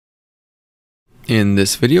In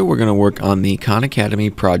this video, we're going to work on the Khan Academy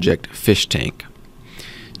project fish tank.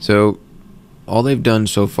 So all they've done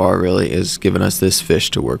so far really is given us this fish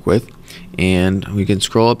to work with, and we can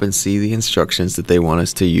scroll up and see the instructions that they want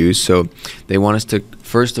us to use. So they want us to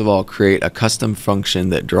first of all create a custom function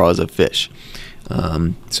that draws a fish.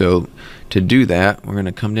 So to do that, we're going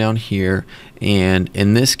to come down here, and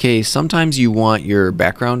in this case sometimes you want your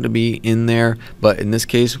background to be in there, but in this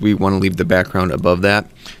case we want to leave the background above that.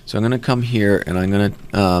 So I'm going to come here and I'm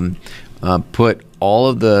going to put all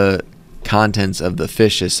of the contents of the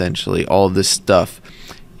fish, essentially all of this stuff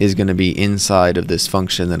is going to be inside of this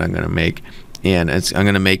function that I'm going to make, and I'm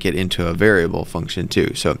going to make it into a variable function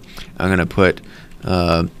too. So I'm going to put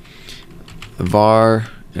var,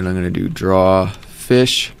 and I'm going to do draw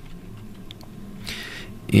fish,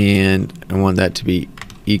 and I want that to be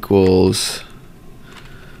equals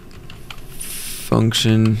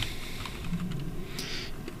function,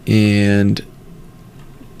 and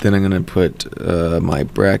then I'm going to put my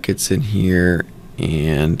brackets in here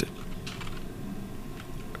and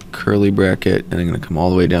curly bracket, and I'm going to come all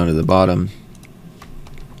the way down to the bottom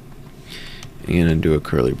and do a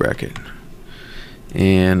curly bracket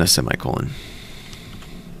and a semicolon.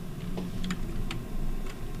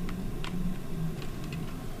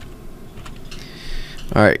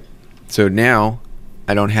 Alright, so now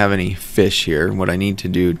I don't have any fish here. What I need to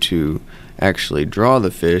do to actually draw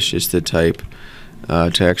the fish is to type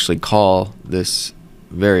to actually call this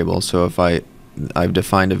variable. So if I've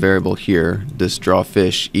defined a variable here, this draw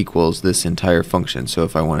fish equals this entire function. So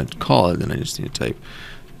if I wanted to call it, then I just need to type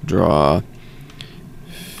draw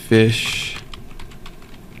fish,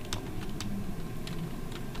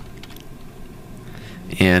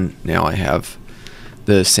 and now I have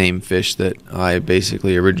the same fish that I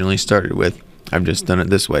basically originally started with. I've just done it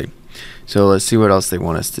this way. So let's see what else they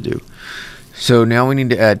want us to do. So now we need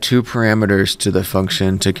to add two parameters to the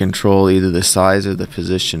function to control either the size or the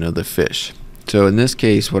position of the fish. So in this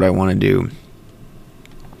case, what I want to do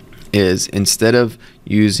is, instead of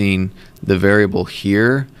using the variable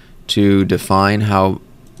here to define how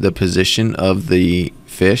the position of the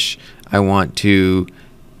fish, I want to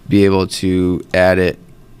be able to add it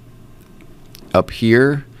up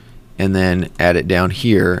here and then add it down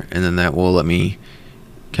here, and then that will let me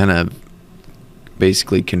kind of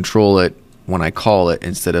basically control it when I call it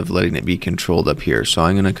instead of letting it be controlled up here. So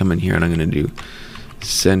I'm going to come in here and I'm going to do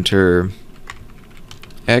center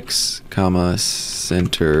X comma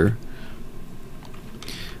center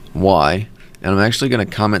Y, and I'm actually going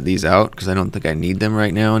to comment these out because I don't think I need them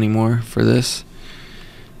right now anymore for this.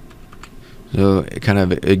 So kind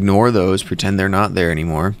of ignore those, pretend they're not there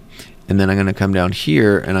anymore. And then I'm going to come down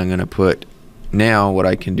here and I'm going to put, now what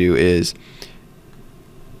I can do is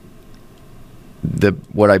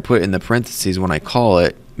what I put in the parentheses when I call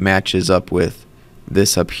it matches up with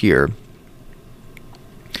this up here,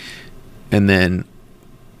 and then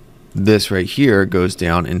this right here goes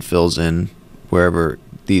down and fills in wherever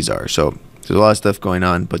these are. So there's a lot of stuff going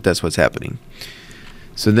on, but that's what's happening.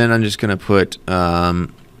 So then I'm just going to put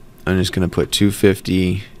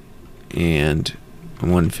 250 and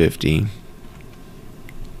 150,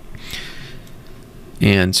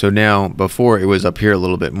 and so now before it was up here a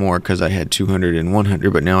little bit more because I had 200 and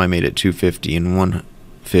 100, but now I made it 250 and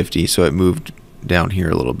 150, so it moved down here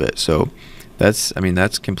a little bit. So that's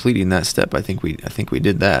completing that step. I think we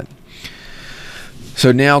did that.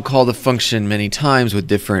 So now call the function many times with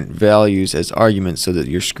different values as arguments so that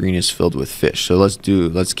your screen is filled with fish. So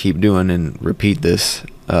let's keep doing and repeat this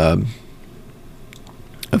a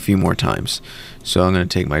few more times. So I'm going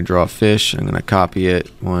to take my draw fish, I'm going to copy it,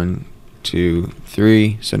 1, 2,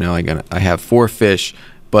 3. So now I have 4 fish,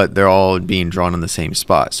 but they're all being drawn in the same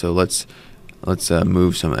spot. So let's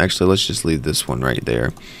move some. Actually, let's just leave this one right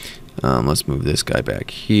there. Let's move this guy back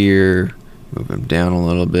here, move him down a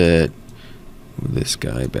little bit, move this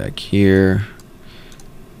guy back here,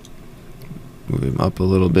 move him up a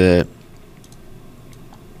little bit,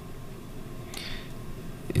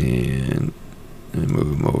 and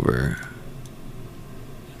move him over,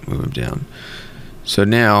 move him down. So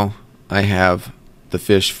now I have the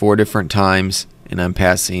fish 4 different times, and I'm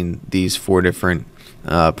passing these 4 different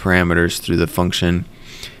parameters through the function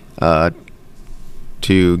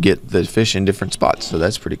to get the fish in different spots. So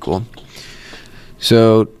that's pretty cool.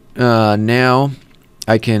 So now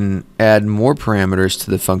I can add more parameters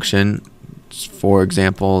to the function, for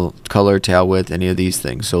example color, tail width, any of these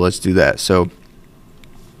things. So let's do that. So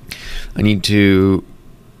I need to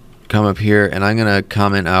come up here and I'm going to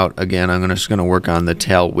comment out again. I'm just going to work on the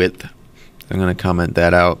tail width. I'm going to comment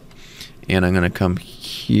that out, and I'm going to come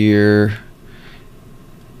here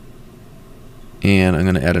And I'm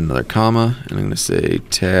going to add another comma, and I'm going to say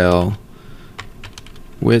tail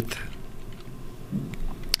width.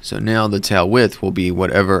 So now the tail width will be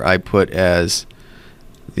whatever I put as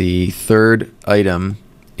the third item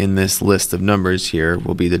in this list of numbers here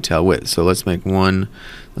will be the tail width. So let's make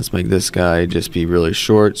this guy just be really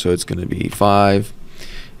short, so it's going to be 5.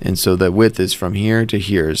 And so the width is from here to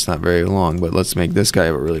here. It's not very long, but let's make this guy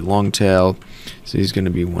have a really long tail. So he's going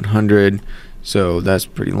to be 100. So that's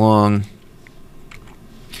pretty long.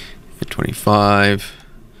 At 25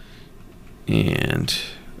 and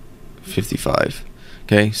 55.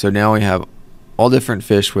 Okay, so now we have all different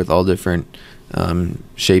fish with all different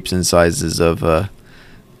shapes and sizes of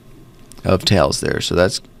tails there. So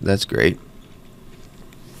that's great.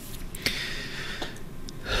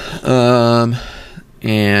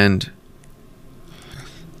 And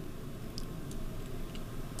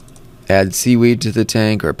add seaweed to the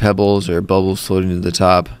tank, or pebbles or bubbles floating to the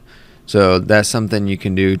top. So that's something you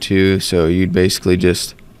can do too. So you'd basically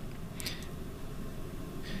just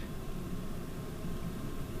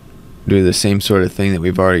do the same sort of thing that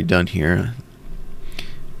we've already done here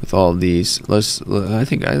with all of these. I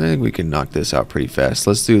think we can knock this out pretty fast.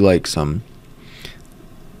 Let's do like some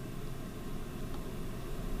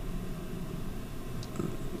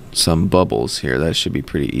bubbles here. That should be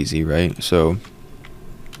pretty easy, right? So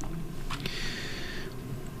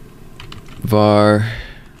var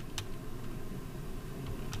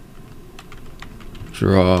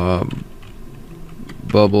draw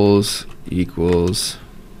bubbles equals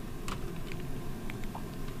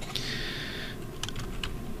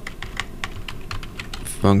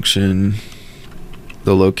function.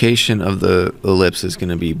 The location of the ellipse is going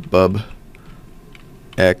to be bub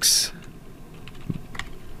x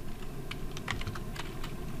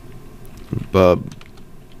bub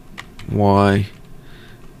y,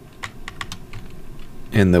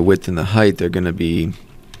 and the width and the height, they're going to be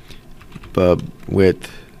bub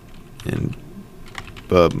width and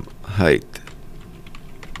bub height.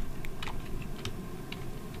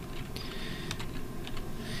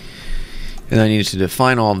 And I need to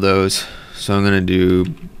define all of those, so I'm going to do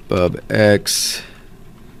bub x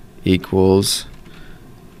equals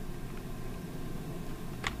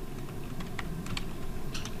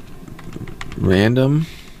random,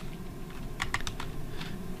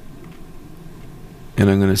 and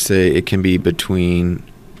I'm going to say it can be between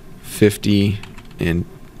 50 and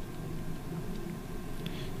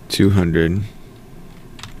 200,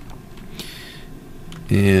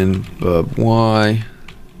 and bub y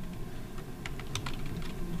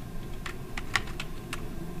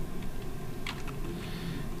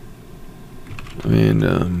and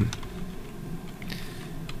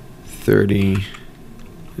 30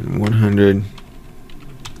 and 100,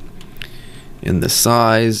 and the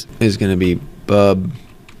size is going to be bub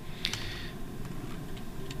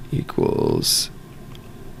equals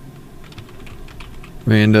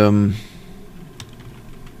random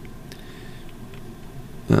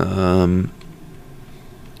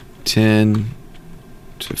 10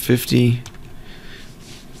 to 50,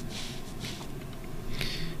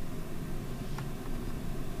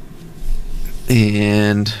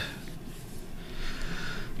 and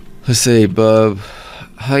let's say bub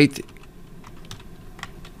height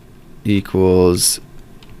equals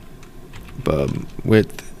bub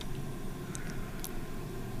width,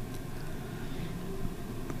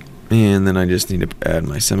 and then I just need to add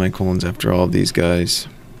my semicolons after all of these guys.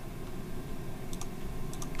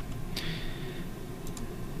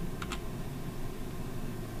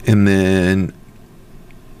 And then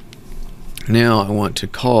now I want to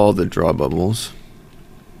call the draw bubbles,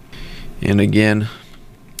 and again,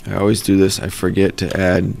 I always do this, I forget to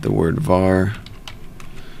add the word var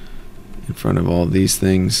in front of all these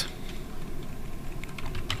things.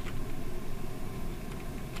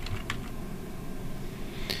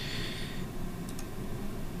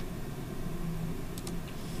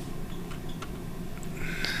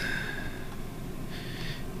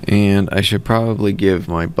 And I should probably give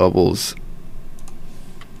my bubbles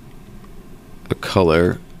a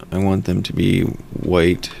color. I want them to be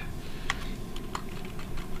white.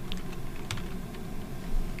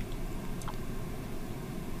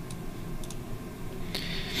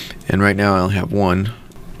 And right now I only have one.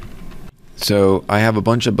 So I have a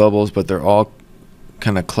bunch of bubbles, but they're all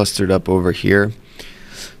kind of clustered up over here.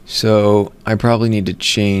 So I probably need to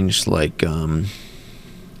change like the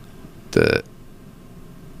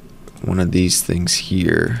one of these things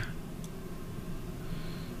here.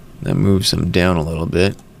 That moves them down a little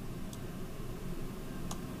bit.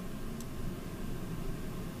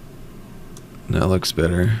 That looks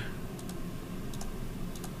better.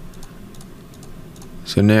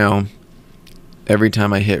 So now every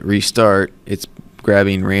time I hit restart, it's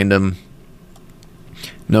grabbing random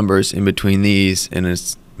numbers in between these, and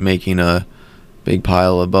it's making a big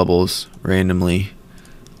pile of bubbles randomly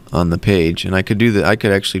on the page. And I could do that. I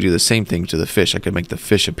could actually do the same thing to the fish. I could make the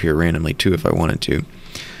fish appear randomly too if I wanted to.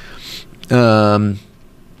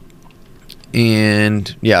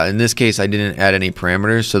 And yeah, in this case I didn't add any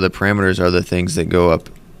parameters, so the parameters are the things that go up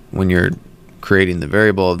when you're creating the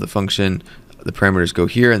variable of the function. The parameters go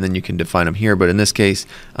here, and then you can define them here, but in this case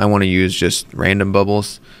I want to use just random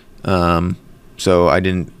bubbles, so I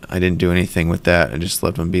didn't do anything with that. I just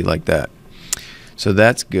left them be like that. So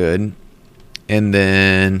that's good. And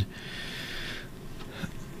then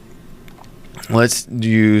let's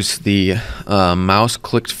use the mouse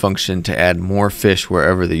clicked function to add more fish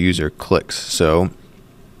wherever the user clicks. So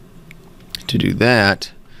to do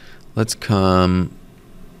that, let's come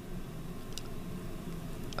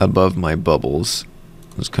above my bubbles.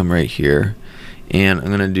 Let's come right here, and I'm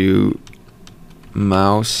gonna do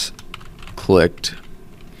mouse clicked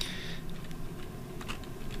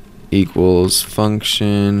equals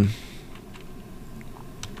function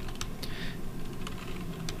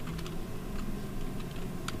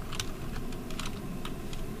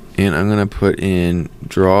and I'm gonna put in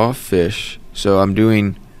draw fish. So I'm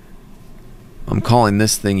calling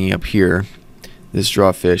this thingy up here, this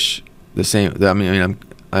draw fish, the same.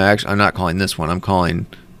 I'm not calling this one. I'm calling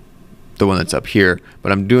the one that's up here,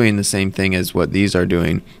 but I'm doing the same thing as what these are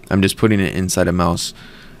doing. I'm just putting it inside a mouse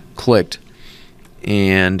clicked,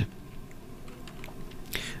 and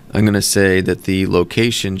I'm gonna say that the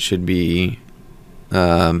location should be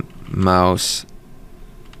mouse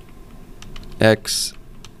X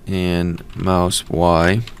and mouse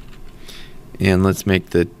Y, and let's make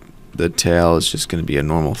the tail is just going to be a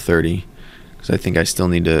normal 30, because I think I still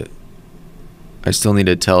need to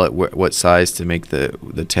tell it what size to make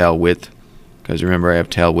the tail width, because remember I have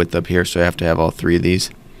tail width up here, so I have to have all three of these.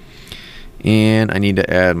 And I need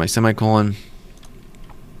to add my semicolon,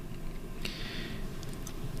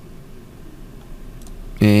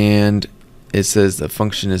 and it says the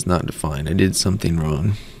function is not defined. I did something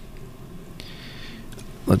wrong.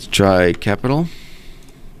 Let's try capital.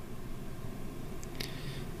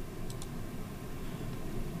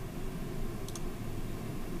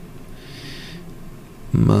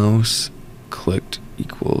 Mouse clicked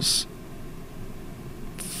equals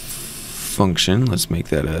function. Let's make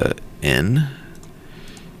that a n.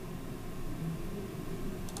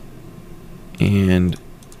 And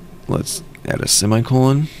let's add a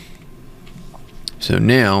semicolon. So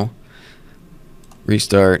now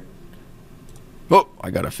restart. Oh,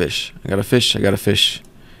 I got a fish. I got a fish. I got a fish.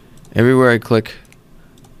 Everywhere I click,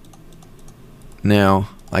 now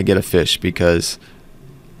I get a fish, because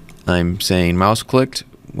I'm saying mouse clicked.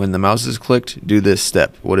 When the mouse is clicked, do this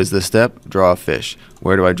step. What is the step? Draw a fish.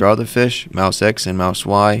 Where do I draw the fish? Mouse X and mouse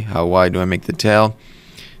Y. How wide do I make the tail?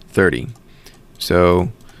 30.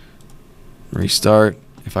 So restart.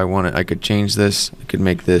 If I want it, I could change this. I could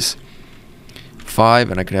make this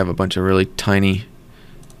 5, and I could have a bunch of really tiny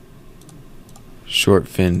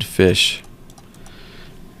short-finned fish.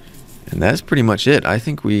 And that's pretty much it. I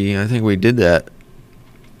think we did that.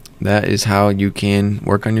 That is how you can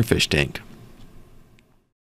work on your fish tank.